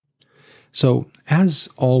So, as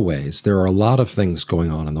always, there are a lot of things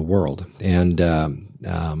going on in the world, and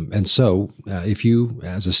so if you,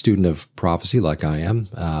 as a student of prophecy, like I am,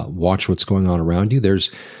 watch what's going on around you,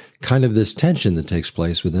 there's kind of this tension that takes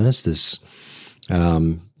place within us. This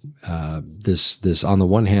on the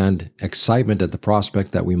one hand, excitement at the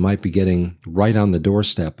prospect that we might be getting right on the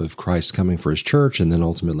doorstep of Christ coming for His church, and then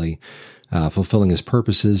ultimately fulfilling His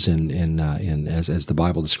purposes as the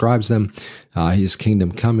Bible describes them. His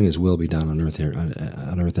kingdom coming, His will be done on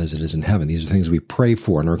earth as it is in heaven. These are things we pray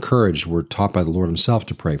for and are encouraged. We're taught by the Lord Himself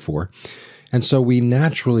to pray for, and so we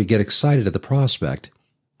naturally get excited at the prospect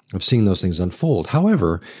of seeing those things unfold.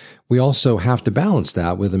 However, we also have to balance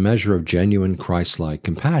that with a measure of genuine Christ-like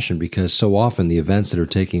compassion, because so often the events that are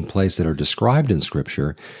taking place that are described in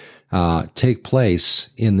Scripture take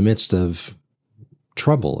place in the midst of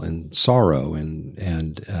trouble and sorrow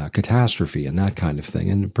and catastrophe and that kind of thing.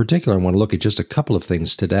 And in particular, I want to look at just a couple of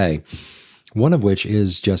things today, one of which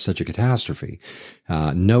is just such a catastrophe.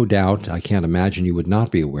 No doubt, I can't imagine you would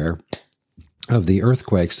not be aware of the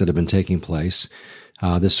earthquakes that have been taking place,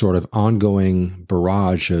 this sort of ongoing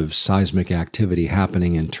barrage of seismic activity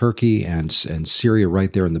happening in Turkey and Syria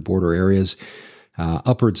right there in the border areas.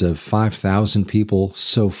 Upwards of 5,000 people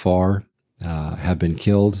so far have been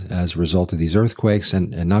killed as a result of these earthquakes,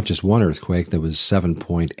 and not just one earthquake. There was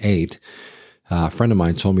 7.8. A friend of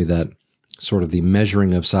mine told me that sort of the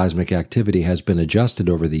measuring of seismic activity has been adjusted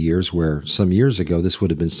over the years, where some years ago this would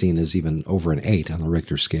have been seen as even over an 8 on the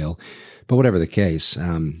Richter scale. But whatever the case,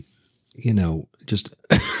 just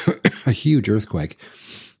a huge earthquake.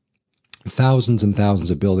 Thousands and thousands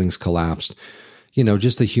of buildings collapsed.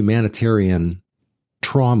 Just the humanitarian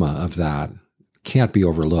trauma of that can't be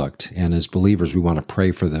overlooked. And as believers, we want to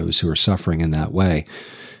pray for those who are suffering in that way.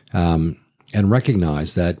 And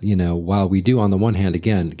recognize that, while we do, on the one hand,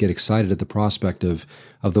 again, get excited at the prospect of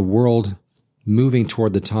the world moving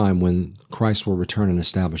toward the time when Christ will return and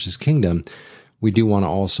establish His kingdom, we do want to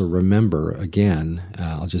also remember, again,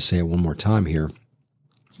 I'll just say it one more time here,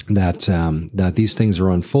 that these things are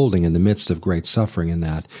unfolding in the midst of great suffering in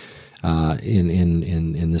that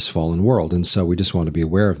in this fallen world. And so we just want to be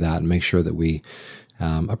aware of that and make sure that we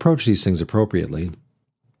approach these things appropriately.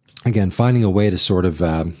 Again, finding a way to sort of,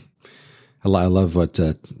 I love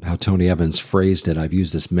how Tony Evans phrased it. I've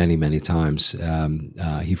used this many, many times.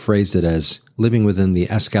 He phrased it as living within the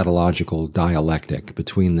eschatological dialectic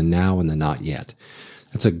between the now and the not yet.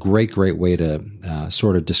 That's a great, great way to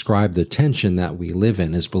sort of describe the tension that we live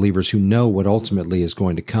in as believers who know what ultimately is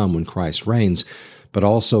going to come when Christ reigns, but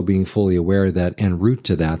also being fully aware that en route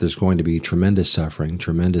to that, there's going to be tremendous suffering,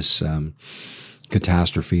 tremendous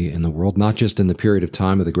catastrophe in the world, not just in the period of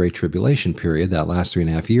time of the Great Tribulation period, that last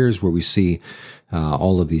 3.5 years where we see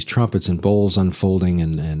all of these trumpets and bowls unfolding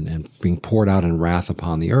and being poured out in wrath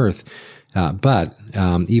upon the earth, but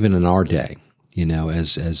even in our day,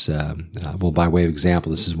 well, by way of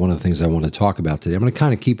example, this is one of the things I want to talk about today. I'm going to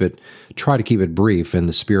kind of try to keep it brief in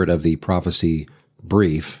the spirit of the prophecy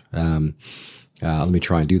brief. Let me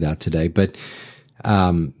try and do that today. But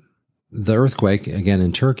the earthquake, again,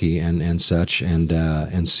 in Turkey and such,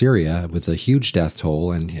 and Syria, with a huge death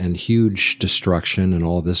toll and huge destruction and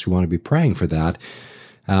all of this, we want to be praying for that.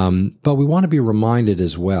 But we want to be reminded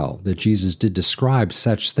as well that Jesus did describe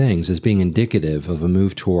such things as being indicative of a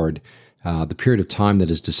move toward the period of time that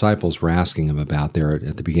His disciples were asking Him about there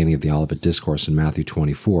at the beginning of the Olivet Discourse in Matthew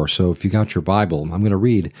 24. So if you got your Bible, I'm going to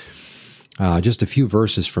read just a few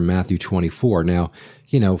verses from Matthew 24. Now,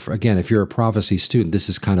 again, if you're a prophecy student, this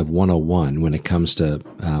is kind of 101 when it comes to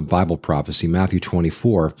Bible prophecy. Matthew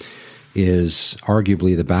 24 is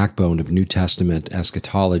arguably the backbone of New Testament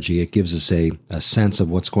eschatology. It gives us a sense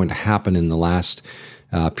of what's going to happen in the last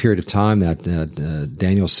period of time, that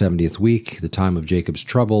Daniel's 70th week, the time of Jacob's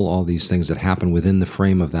trouble, all these things that happen within the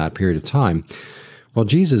frame of that period of time. Well,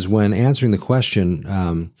 Jesus, when answering the question,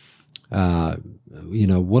 what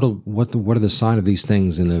are the sign of these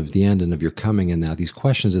things and of the end and of your coming, and that these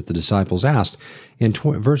questions that the disciples asked in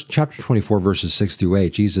chapter 24, verses 6 through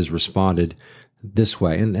 8, Jesus responded this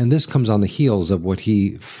way, and this comes on the heels of what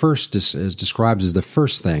He first describes as the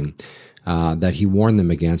first thing that He warned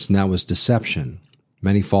them against, and that was deception.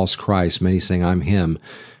 Many false Christs, many saying, "I'm Him."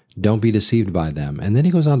 Don't be deceived by them. And then He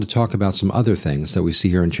goes on to talk about some other things that we see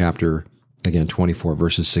here in chapter, again, 24,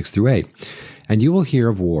 verses 6 through 8. And you will hear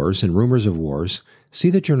of wars and rumors of wars. See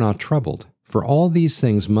that you're not troubled, for all these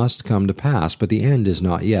things must come to pass, but the end is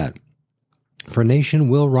not yet. For nation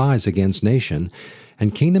will rise against nation,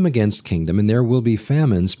 and kingdom against kingdom, and there will be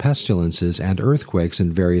famines, pestilences, and earthquakes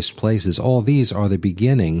in various places. All these are the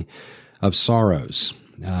beginning of sorrows.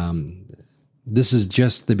 This is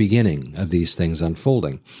just the beginning of these things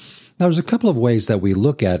unfolding. Now, there's a couple of ways that we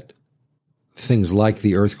look at things like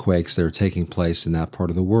the earthquakes that are taking place in that part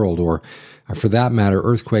of the world, or for that matter,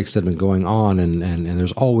 earthquakes that have been going on, and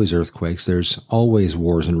there's always earthquakes, there's always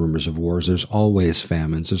wars and rumors of wars, there's always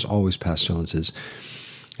famines, there's always pestilences,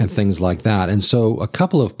 and things like that. And so a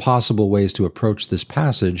couple of possible ways to approach this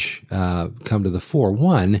passage come to the fore.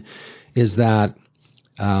 One is that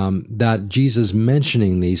Jesus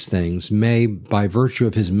mentioning these things may, by virtue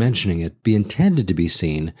of his mentioning it, be intended to be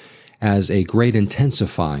seen as a great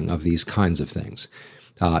intensifying of these kinds of things.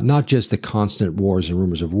 Not just the constant wars and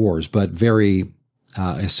rumors of wars, but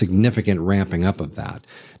a significant ramping up of that.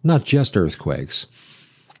 Not just earthquakes,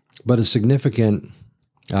 but a significant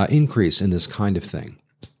increase in this kind of thing.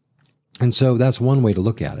 And so that's one way to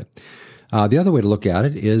look at it. The other way to look at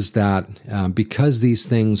it is that because these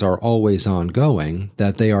things are always ongoing,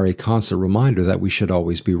 that they are a constant reminder that we should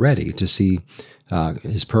always be ready to see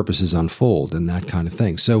his purposes unfold and that kind of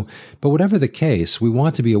thing. So, but whatever the case, we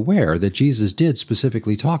want to be aware that Jesus did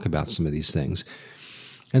specifically talk about some of these things.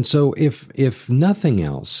 And so if nothing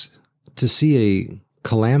else, to see a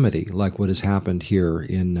calamity like what has happened here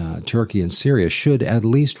in Turkey and Syria should at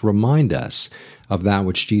least remind us of that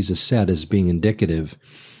which Jesus said as being indicative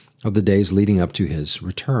of the days leading up to his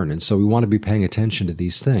return. And so we want to be paying attention to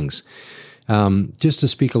these things. Just to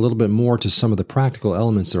speak a little bit more to some of the practical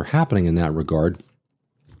elements that are happening in that regard,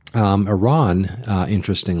 Iran,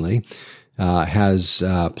 interestingly, has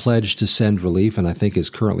pledged to send relief, and I think is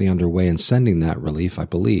currently underway in sending that relief, I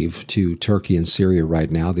believe, to Turkey and Syria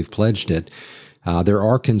right now. They've pledged it. There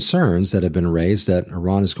are concerns that have been raised that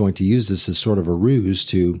Iran is going to use this as sort of a ruse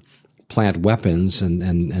to plant weapons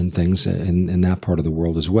and things in that part of the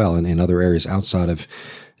world as well, and in other areas outside of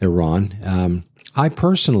Iran. I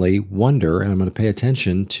personally wonder, and I'm going to pay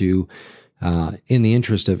attention to, in the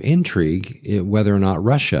interest of intrigue, whether or not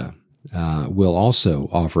Russia will also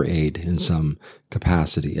offer aid in some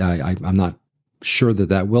capacity. I'm not sure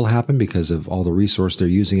that will happen because of all the resource they're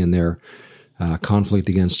using in their conflict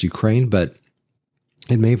against Ukraine, but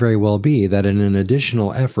it may very well be that in an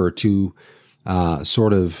additional effort to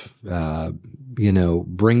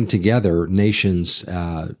bring together nations,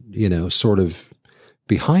 sort of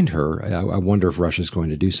behind her, I wonder if Russia's going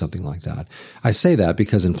to do something like that. I say that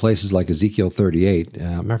because in places like Ezekiel 38,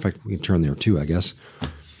 matter of fact, we can turn there too, I guess.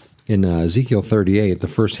 In Ezekiel 38, the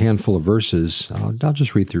first handful of verses, I'll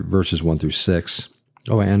just read through verses 1 through 6.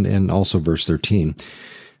 Oh, and also verse 13.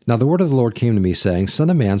 Now the word of the Lord came to me, saying, Son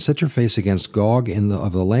of man, set your face against Gog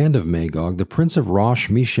of the land of Magog, the prince of Rosh,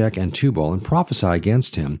 Meshech, and Tubal, and prophesy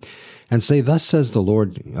against him, and say, Thus says the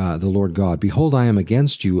Lord God, Behold, I am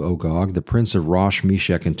against you, O Gog, the prince of Rosh,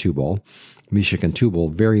 Meshech, and Tubal. Meshech and Tubal,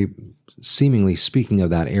 very seemingly speaking of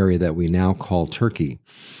that area that we now call Turkey.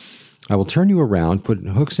 I will turn you around, put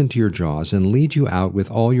hooks into your jaws, and lead you out with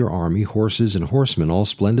all your army, horses and horsemen, all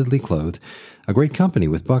splendidly clothed, a great company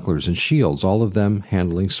with bucklers and shields, all of them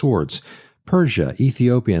handling swords. Persia,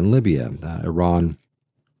 Ethiopia, and Libya, Iran,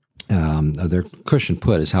 their Cush and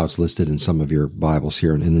Put is how it's listed in some of your Bibles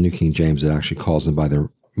here. In the New King James, it actually calls them by their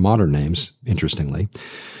modern names, interestingly.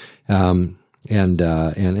 And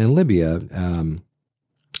Libya,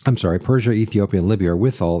 Persia, Ethiopia, and Libya are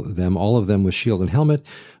with all of them with shield and helmet.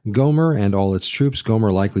 Gomer and all its troops,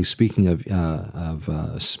 Gomer likely speaking of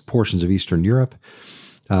portions of Eastern Europe.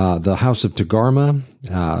 The house of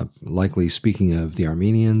Togarmah, likely speaking of the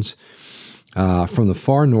Armenians. From the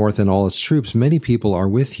far north and all its troops, many people are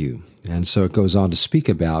with you. And so it goes on to speak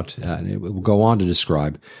about, and it will go on to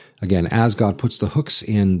describe, again, as God puts the hooks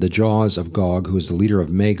in the jaws of Gog, who is the leader of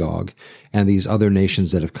Magog, and these other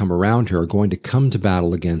nations that have come around her are going to come to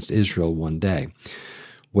battle against Israel one day.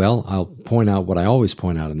 Well, I'll point out what I always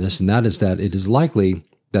point out in this, and that is that it is likely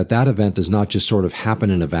that event does not just sort of happen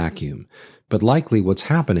in a vacuum, but likely what's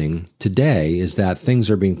happening today is that things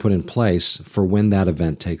are being put in place for when that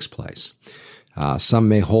event takes place. Some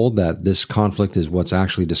may hold that this conflict is what's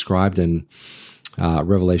actually described in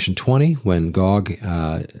Revelation 20, when Gog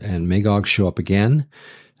and Magog show up again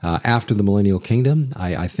after the millennial kingdom.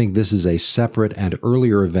 I think this is a separate and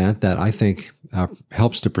earlier event that I think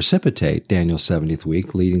helps to precipitate Daniel's 70th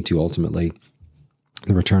week, leading to ultimately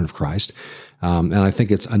the return of Christ. And I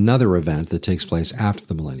think it's another event that takes place after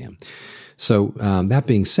the millennium. So that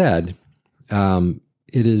being said,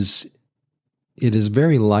 it is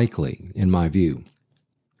very likely, in my view,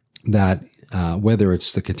 that whether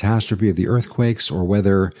it's the catastrophe of the earthquakes or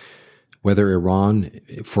whether Iran,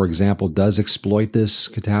 for example, does exploit this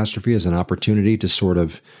catastrophe as an opportunity to sort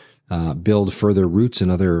of build further roots in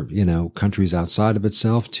other countries outside of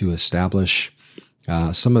itself to establish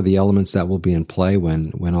some of the elements that will be in play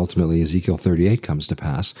when ultimately Ezekiel 38 comes to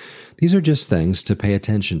pass. These are just things to pay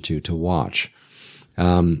attention to watch.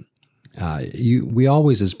 We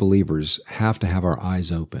always, as believers, have to have our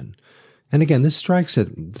eyes open. And again, this strikes at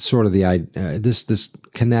sort of this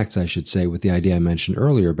connects, I should say, with the idea I mentioned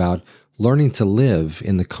earlier about learning to live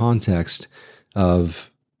in the context of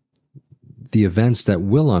the events that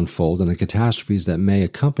will unfold and the catastrophes that may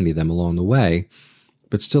accompany them along the way,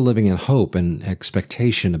 but still living in hope and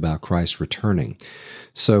expectation about Christ returning.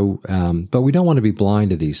 So, but we don't want to be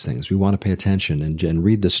blind to these things. We want to pay attention and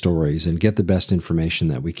read the stories and get the best information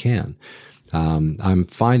that we can. I'm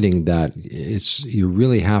finding that you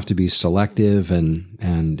really have to be selective and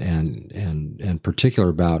particular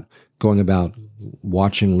about going about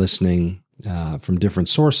watching, listening from different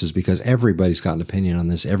sources, because everybody's got an opinion on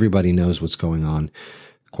this. Everybody knows what's going on,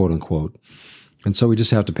 quote unquote. And so we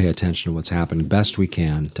just have to pay attention to what's happening best we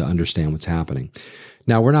can to understand what's happening.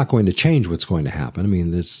 Now, we're not going to change what's going to happen. I mean,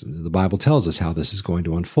 the Bible tells us how this is going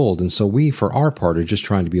to unfold. And so we, for our part, are just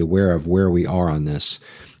trying to be aware of where we are on this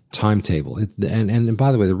timetable. And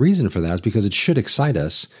by the way, the reason for that is because it should excite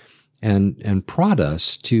us and prod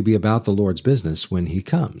us to be about the Lord's business when he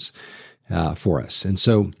comes for us. And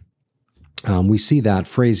so we see that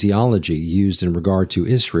phraseology used in regard to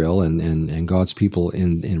Israel and God's people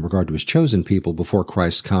in regard to his chosen people before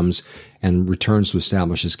Christ comes and returns to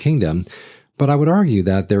establish his kingdom. But I would argue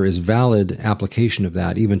that there is valid application of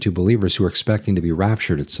that even to believers who are expecting to be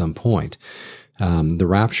raptured at some point. The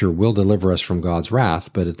rapture will deliver us from God's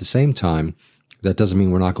wrath, but at the same time, that doesn't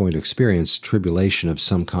mean we're not going to experience tribulation of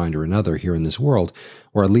some kind or another here in this world,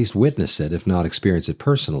 or at least witness it, if not experience it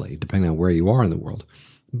personally, depending on where you are in the world.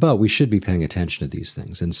 But we should be paying attention to these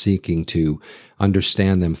things and seeking to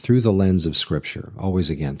understand them through the lens of Scripture, always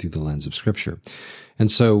again through the lens of Scripture. And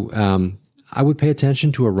so I would pay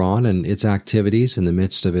attention to Iran and its activities in the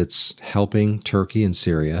midst of its helping Turkey and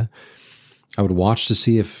Syria. I would watch to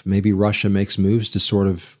see if maybe Russia makes moves to sort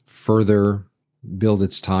of further build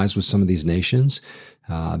its ties with some of these nations,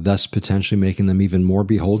 thus potentially making them even more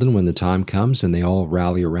beholden when the time comes and they all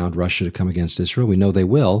rally around Russia to come against Israel. We know they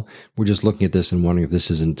will. We're just looking at this and wondering if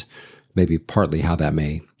this isn't maybe partly how that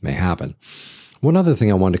may happen. One other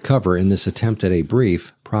thing I wanted to cover in this attempt at a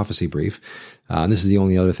prophecy brief, and this is the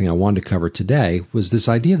only other thing I wanted to cover today, was this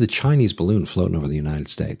idea of the Chinese balloon floating over the United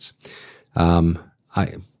States.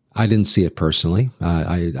 I didn't see it personally.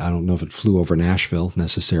 I don't know if it flew over Nashville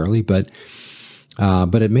necessarily, but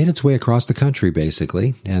it made its way across the country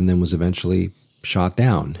basically, and then was eventually shot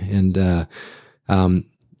down. And and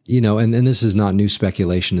this is not new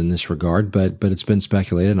speculation in this regard, but it's been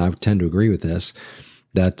speculated, and I tend to agree with this,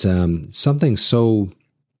 that something so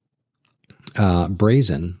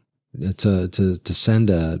brazen to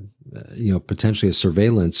send potentially a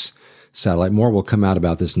surveillance satellite. More will come out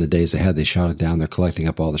about this in the days ahead. They shot it down. They're collecting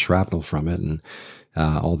up all the shrapnel from it and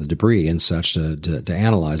all the debris and such to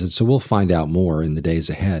analyze it. So we'll find out more in the days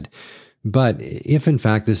ahead. But if in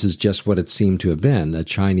fact this is just what it seemed to have been, a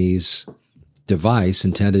Chinese device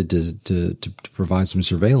intended to provide some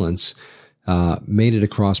surveillance, made it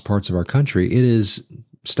across parts of our country, it is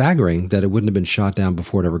staggering that it wouldn't have been shot down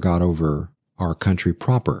before it ever got over our country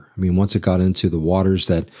proper. I mean, once it got into the waters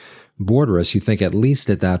that border us, you think at least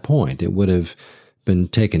at that point it would have been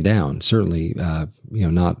taken down. Certainly,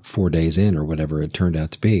 not 4 days in or whatever it turned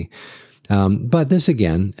out to be. But this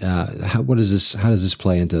again, how does this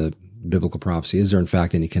play into biblical prophecy? Is there in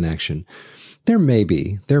fact any connection? There may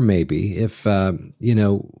be. If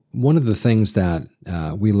one of the things that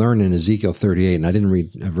we learn in Ezekiel 38, and I didn't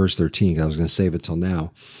read verse 13 because I was going to save it till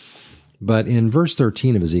now. But in verse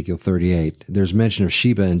 13 of Ezekiel 38, there's mention of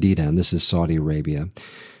Sheba and Dedan. This is Saudi Arabia.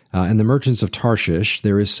 And the merchants of Tarshish.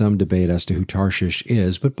 There is some debate as to who Tarshish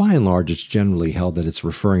is, but by and large it's generally held that it's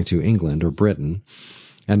referring to England or Britain,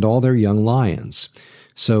 and all their young lions.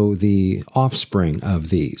 So the offspring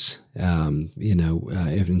of these,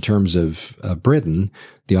 if in terms of Britain,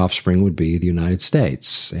 the offspring would be the United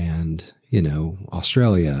States and,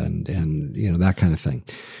 Australia and that kind of thing.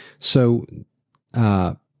 So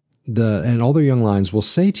and all their young lions will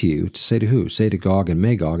say to you, to say to who? Say to Gog and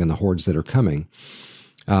Magog and the hordes that are coming,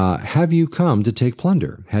 have you come to take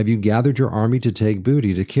plunder? Have you gathered your army to take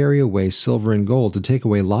booty, to carry away silver and gold, to take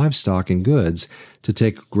away livestock and goods, to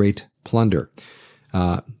take great plunder?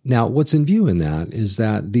 Now, what's in view in that is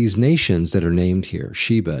that these nations that are named here,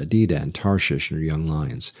 Sheba, Dedan, Tarshish, and their young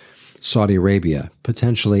lions, Saudi Arabia,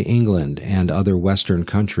 potentially England, and other Western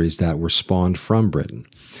countries that were spawned from Britain.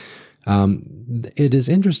 It is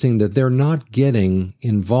interesting that they're not getting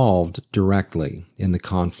involved directly in the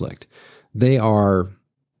conflict. They are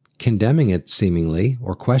condemning it seemingly,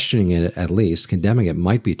 or questioning it at least. Condemning it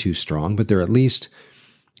might be too strong, but they're at least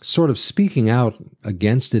sort of speaking out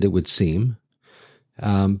against it, it would seem.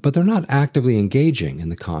 But they're not actively engaging in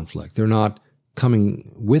the conflict. They're not coming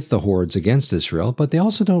with the hordes against Israel, but they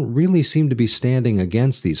also don't really seem to be standing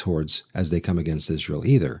against these hordes as they come against Israel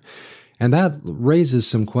either. And that raises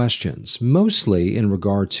some questions, mostly in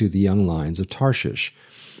regard to the young lions of Tarshish.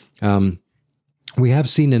 We have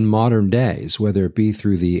seen in modern days, whether it be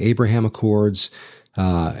through the Abraham Accords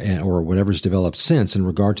or whatever's developed since in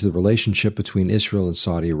regard to the relationship between Israel and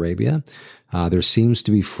Saudi Arabia, there seems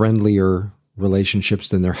to be friendlier relationships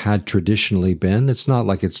than there had traditionally been. It's not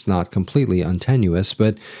like it's not completely untenuous,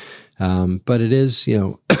 but it is,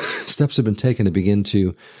 steps have been taken to begin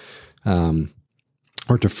to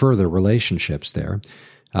or to further relationships there.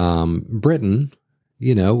 Britain,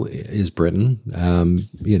 is Britain.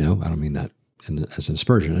 I don't mean that as an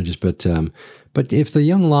aspersion. But if the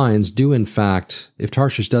young lions do in fact, if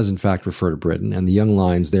Tarshish does in fact refer to Britain, and the young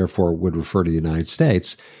lions therefore would refer to the United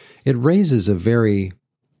States, it raises a very,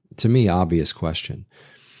 to me, obvious question.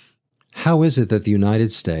 How is it that the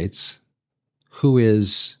United States, who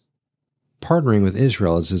is partnering with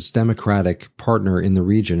Israel as its democratic partner in the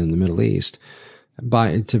region in the Middle East,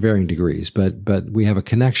 to varying degrees, but we have a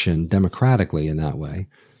connection democratically in that way,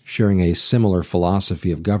 sharing a similar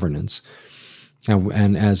philosophy of governance,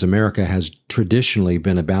 and as America has traditionally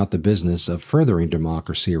been about the business of furthering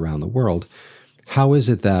democracy around the world, how is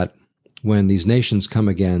it that when these nations come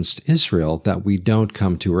against Israel, that we don't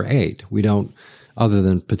come to her aid? We don't, other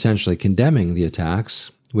than potentially condemning the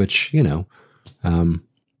attacks, which,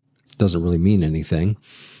 doesn't really mean anything.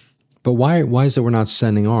 But why is it we're not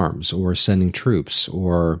sending arms or sending troops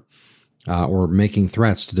or making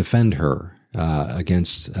threats to defend her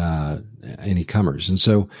against any comers? And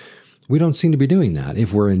so we don't seem to be doing that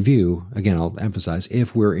if we're in view. Again, I'll emphasize,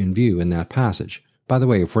 if we're in view in that passage. By the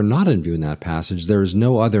way, if we're not in view in that passage, there is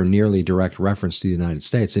no other nearly direct reference to the United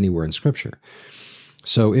States anywhere in Scripture.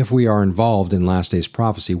 So if we are involved in last days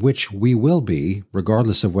prophecy, which we will be,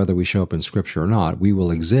 regardless of whether we show up in Scripture or not, we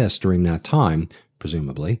will exist during that time,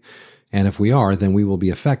 presumably. And if we are, then we will be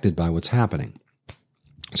affected by what's happening.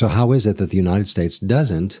 So how is it that the United States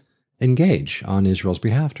doesn't engage on Israel's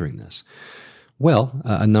behalf during this? Well,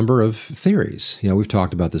 a number of theories. We've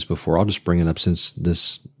talked about this before. I'll just bring it up since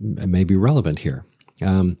this may be relevant here.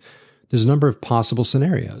 There's a number of possible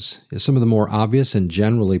scenarios. Some of the more obvious and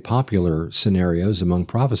generally popular scenarios among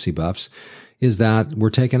prophecy buffs is that we're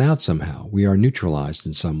taken out somehow. We are neutralized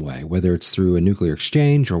in some way, whether it's through a nuclear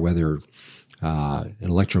exchange or whether an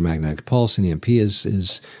electromagnetic pulse, an EMP,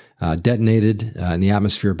 is detonated in the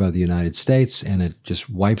atmosphere above the United States, and it just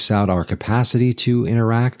wipes out our capacity to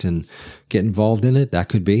interact and get involved in it. That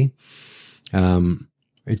could be.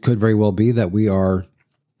 It could very well be that we are,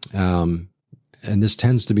 and this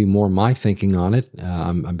tends to be more my thinking on it.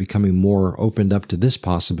 I'm becoming more opened up to this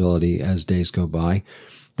possibility as days go by,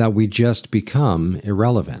 that we just become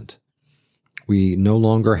irrelevant. We no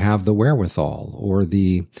longer have the wherewithal or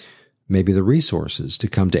maybe the resources to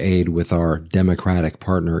come to aid with our democratic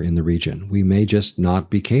partner in the region. We may just not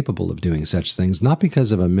be capable of doing such things, not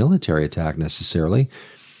because of a military attack necessarily,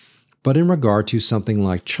 but in regard to something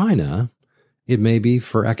like China, it may be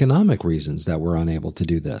for economic reasons that we're unable to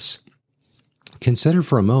do this. Consider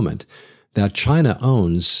for a moment that China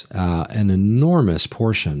owns an enormous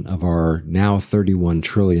portion of our now $31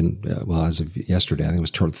 trillion, as of yesterday, I think it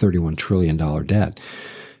was $31 trillion debt.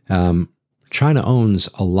 China owns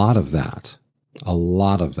a lot of that.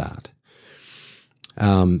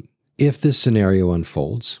 If this scenario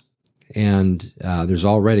unfolds, and there's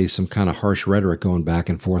already some kind of harsh rhetoric going back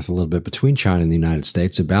and forth a little bit between China and the United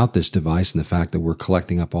States about this device and the fact that we're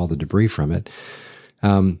collecting up all the debris from it,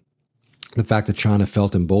 the fact that China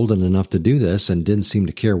felt emboldened enough to do this and didn't seem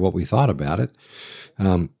to care what we thought about it,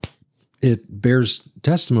 it bears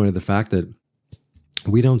testimony to the fact that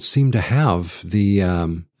we don't seem to have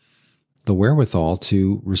the wherewithal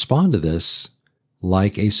to respond to this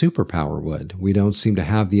like a superpower would. We don't seem to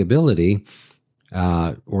have the ability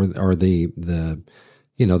or the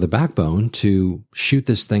backbone to shoot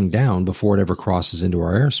this thing down before it ever crosses into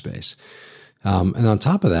our airspace. And on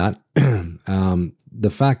top of that, the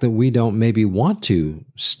fact that we don't maybe want to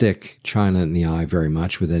stick China in the eye very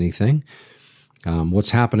much with anything.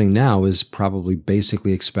 What's happening now is probably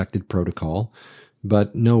basically expected protocol,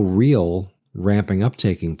 but no real ramping up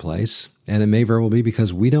taking place. And it may very well be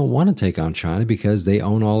because we don't want to take on China because they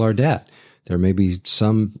own all our debt. There may be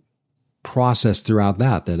some process throughout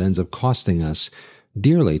that ends up costing us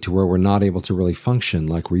dearly to where we're not able to really function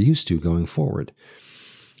like we're used to going forward.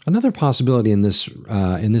 Another possibility in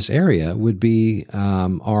this area would be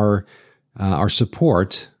our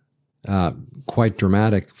support, quite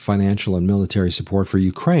dramatic financial and military support for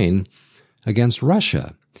Ukraine against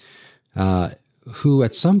Russia, who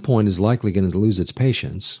at some point is likely going to lose its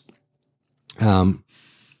patience. I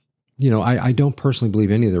don't personally believe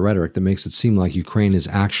any of the rhetoric that makes it seem like Ukraine is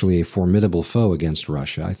actually a formidable foe against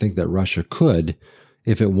Russia. I think that Russia could,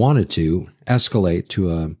 if it wanted to, escalate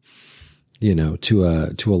to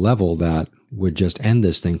a level that would just end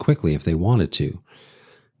this thing quickly if they wanted to.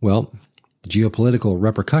 Well, the geopolitical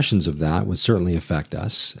repercussions of that would certainly affect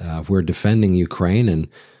us. If we're defending Ukraine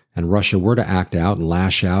and Russia were to act out and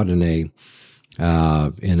lash out in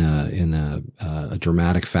a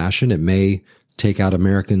dramatic fashion, it may take out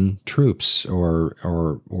American troops or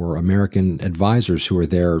American advisors who are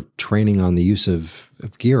there training on the use of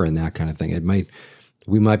gear and that kind of thing.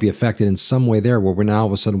 We might be affected in some way there where we're now all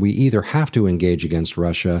of a sudden we either have to engage against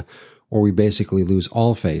Russia or we basically lose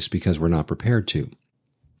all face because we're not prepared to.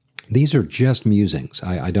 These are just musings.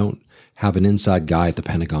 I don't have an inside guy at the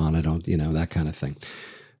Pentagon. I don't, that kind of thing.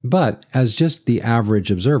 But as just the average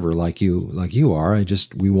observer like you are,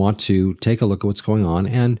 we want to take a look at what's going on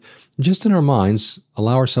and just in our minds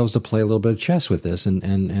allow ourselves to play a little bit of chess with this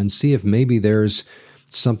and see if maybe there's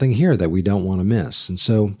something here that we don't want to miss. And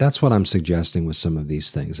so that's what I'm suggesting with some of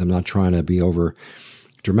these things. I'm not trying to be over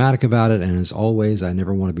dramatic about it. And as always, I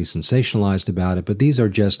never want to be sensationalized about it, but these are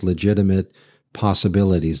just legitimate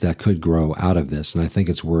possibilities that could grow out of this. And I think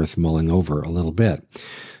it's worth mulling over a little bit.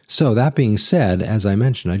 So that being said, as I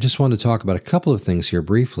mentioned, I just want to talk about a couple of things here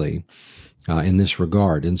briefly in this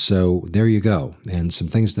regard. And so there you go. And some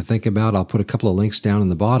things to think about. I'll put a couple of links down in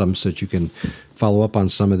the bottom so that you can follow up on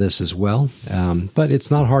some of this as well. But it's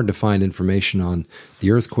not hard to find information on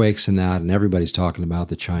the earthquakes and that, and everybody's talking about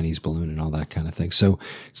the Chinese balloon and all that kind of thing. So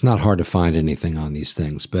it's not hard to find anything on these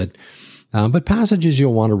things. But passages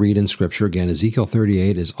you'll want to read in Scripture, again, Ezekiel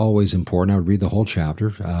 38 is always important. I would read the whole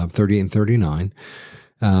chapter, 38 and 39.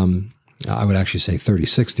 I would actually say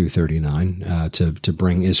 36 through 39 to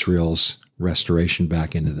bring Israel's restoration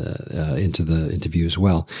back into view as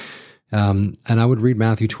well. And I would read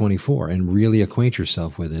Matthew 24 and really acquaint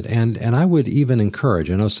yourself with it. And I would even encourage,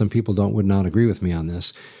 I know some people would not agree with me on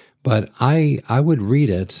this, but I would read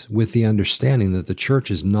it with the understanding that the church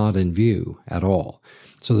is not in view at all.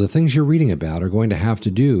 So the things you're reading about are going to have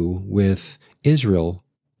to do with Israel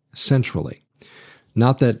centrally.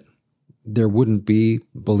 Not that there wouldn't be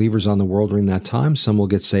believers on the world during that time. Some will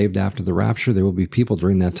get saved after the rapture. There will be people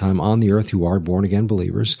during that time on the earth who are born-again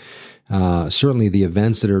believers. Certainly the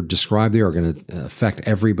events that are described there are going to affect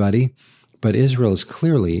everybody, but Israel is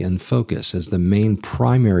clearly in focus as the main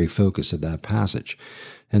primary focus of that passage.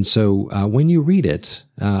 And so when you read it,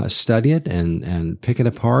 study it and pick it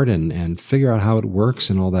apart and figure out how it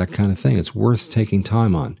works and all that kind of thing. It's worth taking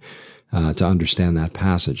time on to understand that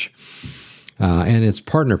passage. And it's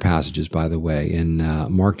partner passages, by the way, in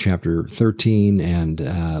Mark chapter 13 and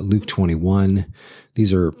Luke 21.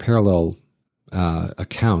 These are parallel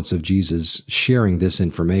accounts of Jesus sharing this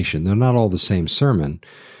information. They're not all the same sermon,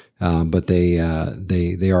 but they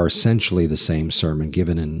are essentially the same sermon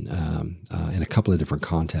given in a couple of different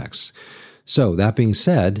contexts. So that being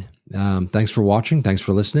said, thanks for watching. Thanks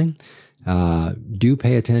for listening. Do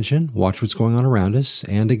pay attention. Watch what's going on around us.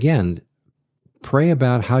 And again, pray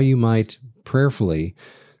about how you might prayerfully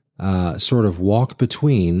sort of walk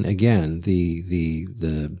between, again,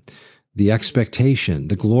 the expectation,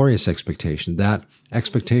 the glorious expectation, that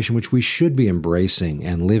expectation which we should be embracing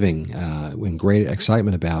and living in great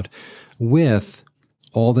excitement about, with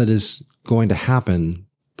all that is going to happen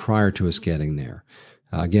prior to us getting there.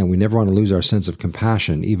 Again, we never want to lose our sense of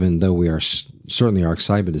compassion, even though we are certainly our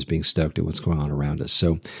excitement is being stoked at what's going on around us.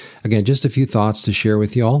 So again, just a few thoughts to share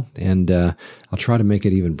with y'all, and I'll try to make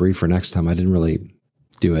it even briefer next time. I didn't really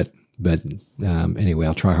do it, but anyway,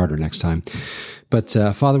 I'll try harder next time. But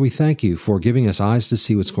Father, we thank you for giving us eyes to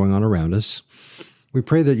see what's going on around us. We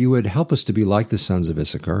pray that you would help us to be like the sons of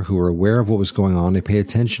Issachar, who were aware of what was going on, they paid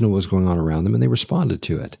attention to what was going on around them, and they responded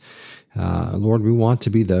to it. Lord, we want to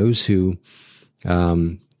be those who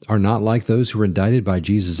are not like those who were indicted by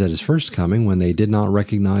Jesus at his first coming when they did not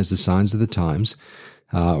recognize the signs of the times.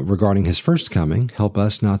 Regarding his first coming, help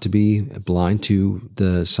us not to be blind to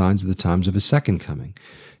the signs of the times of his second coming.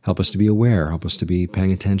 Help us to be aware, help us to be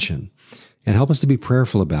paying attention, and help us to be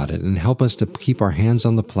prayerful about it, and help us to keep our hands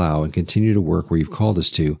on the plow and continue to work where you've called us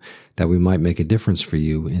to, that we might make a difference for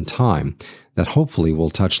you in time, that hopefully will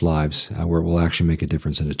touch lives where it will actually make a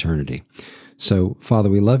difference in eternity. So, Father,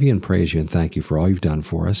 we love you and praise you and thank you for all you've done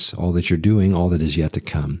for us, all that you're doing, all that is yet to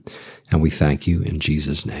come. And we thank you in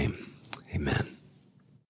Jesus' name. Amen.